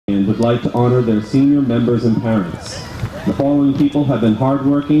would like to honor their senior members and parents. The following people have been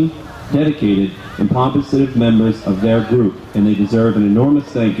hardworking, dedicated, and positive members of their group, and they deserve an enormous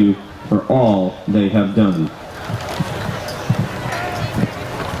thank you for all they have done.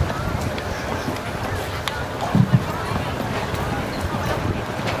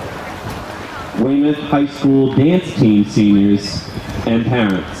 Weymouth High School dance team seniors and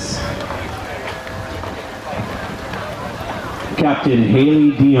parents. Captain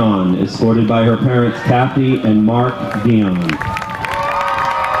Haley Dion, escorted by her parents Kathy and Mark Dion.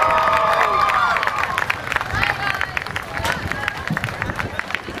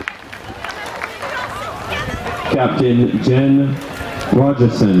 Captain Jen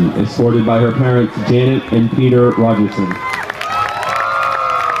Rogerson, escorted by her parents Janet and Peter Rogerson.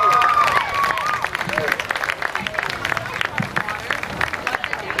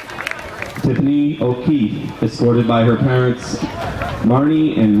 Tiffany O'Keefe, escorted by her parents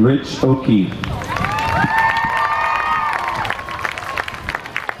Marnie and Rich O'Keefe.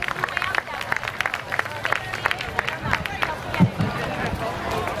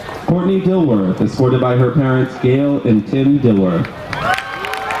 Courtney Dilworth, escorted by her parents Gail and Tim Dilworth.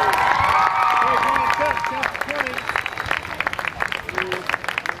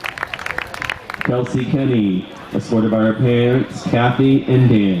 Kelsey Kenny, escorted by her parents Kathy and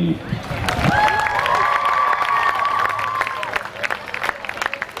Dan.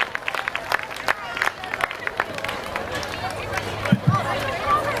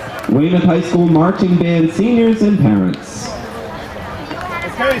 Weymouth High School Marching Band seniors and parents.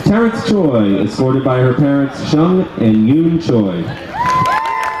 Terrence Choi, escorted by her parents Shung and Yoon Choi.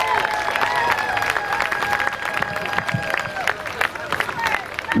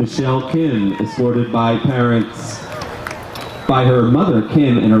 Michelle Kim, escorted by her mother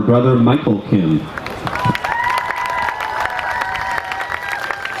Kim and her brother Michael Kim.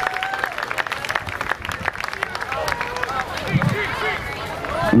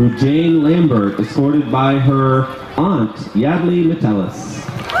 Jane Lambert, escorted by her aunt Yadley Metellus.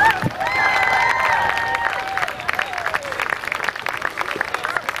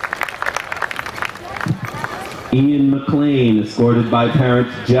 Ian McLean, escorted by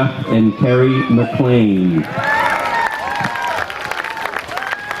parents Jeff and Kerry McLean.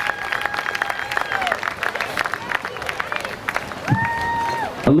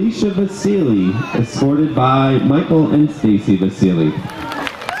 Alicia Vasili, escorted by Michael and Stacy Vasili.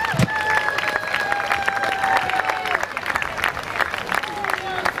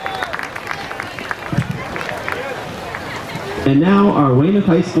 And now our Weymouth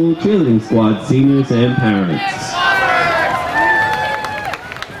High School cheerleading squad seniors and parents.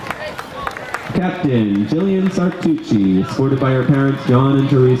 Captain Jillian Sartucci, escorted by her parents John and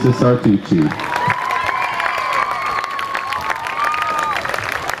Teresa Sartucci.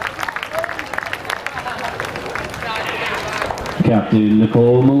 Captain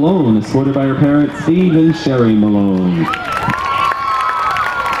Nicole Malone, escorted by her parents Steve and Sherry Malone.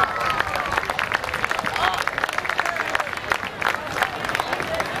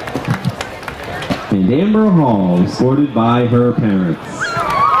 And Amber Hall, escorted by her parents.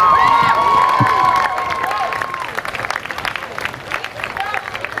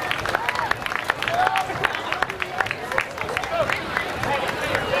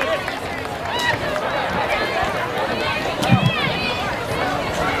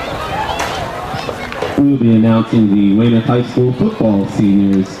 We will be announcing the Weymouth High School football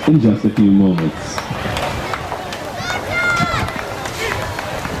seniors in just a few moments.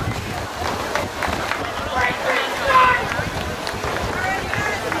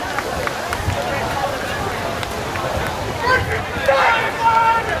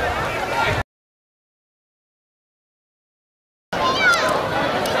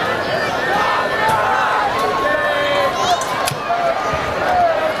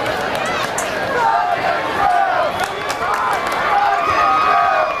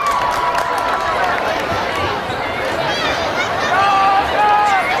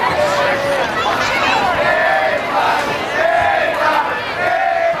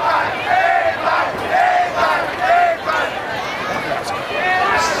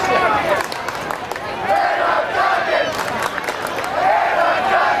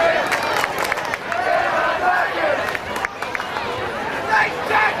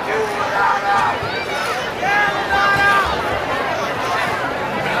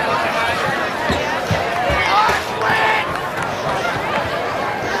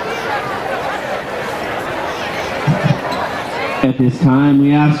 At this time,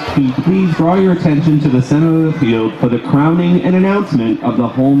 we ask you to please draw your attention to the center of the field for the crowning and announcement of the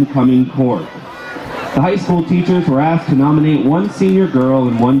homecoming court. The high school teachers were asked to nominate one senior girl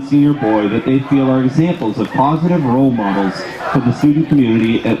and one senior boy that they feel are examples of positive role models for the student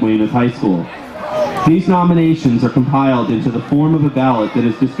community at Weymouth High School. These nominations are compiled into the form of a ballot that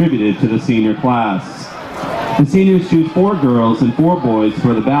is distributed to the senior class. The seniors choose 4 girls and 4 boys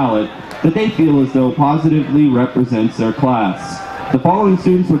for the ballot that they feel as though positively represents their class. The following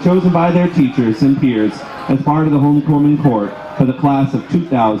students were chosen by their teachers and peers as part of the homecoming court for the class of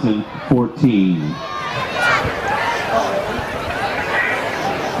 2014.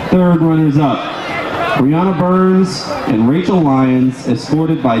 Third runners-up, Brianna Burns and Rachel Lyons,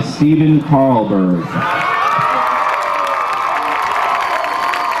 escorted by Stephen Carlberg.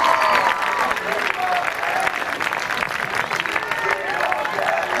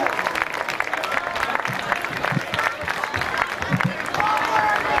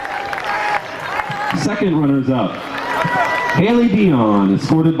 Second runners-up, Haley Dion,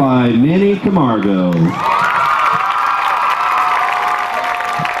 escorted by Manny Camargo.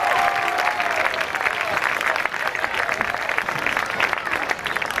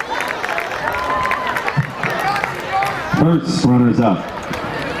 First runners-up,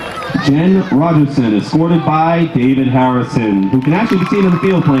 Jen Rogerson, escorted by David Harrison, who can actually be seen on the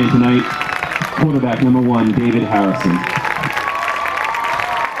field playing tonight. Quarterback number 1, David Harrison.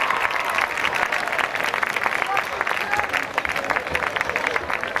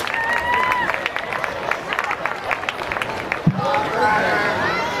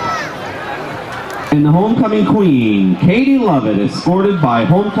 And the homecoming queen, Katie Lovett, escorted by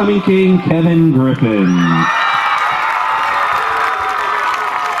homecoming king Kevin Griffin.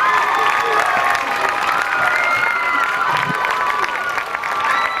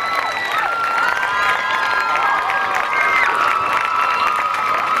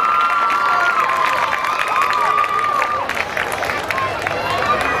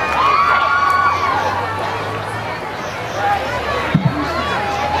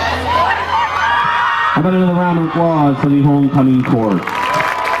 How about another round of applause for the homecoming court?